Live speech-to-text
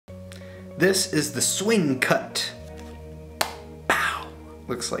This is the swing cut. Pow!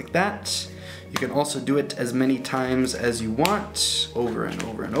 Looks like that. You can also do it as many times as you want, over and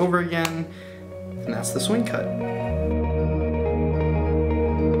over and over again, and that's the swing cut.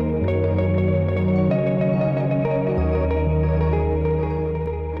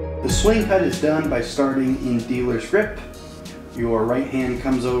 The swing cut is done by starting in dealer's grip. Your right hand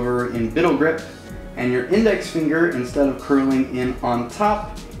comes over in biddle grip, and your index finger, instead of curling in on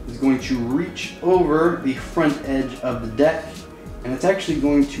top, is going to reach over the front edge of the deck, and it's actually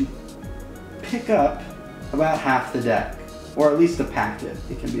going to pick up about half the deck, or at least a packet.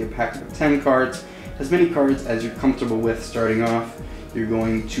 It can be a packet of 10 cards, as many cards as you're comfortable with starting off. You're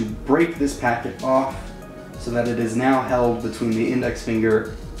going to break this packet off so that it is now held between the index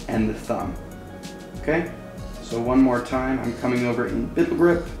finger and the thumb. Okay? So one more time, I'm coming over in biddle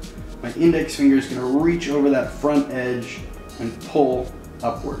grip. My index finger is going to reach over that front edge and pull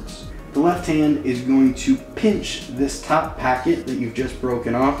upwards. The left hand is going to pinch this top packet that you've just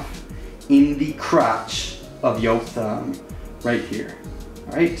broken off in the crotch of your thumb, right here.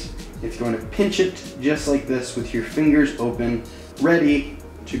 All right? It's going to pinch it just like this with your fingers open, ready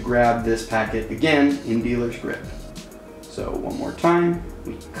to grab this packet again in dealer's grip. So one more time,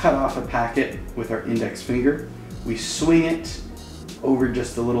 we cut off a packet with our index finger. We swing it over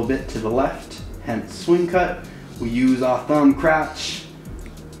just a little bit to the left, hence swing cut. We use our thumb crotch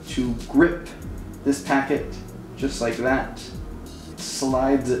to grip this packet just like that.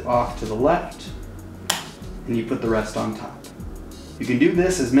 Slides it off to the left, and you put the rest on top. You can do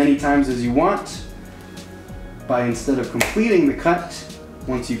this as many times as you want by, instead of completing the cut,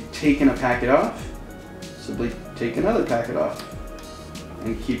 once you've taken a packet off, simply take another packet off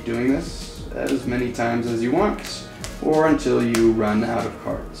and keep doing this as many times as you want, or until you run out of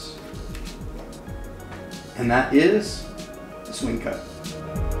cards. And that is the swing cut.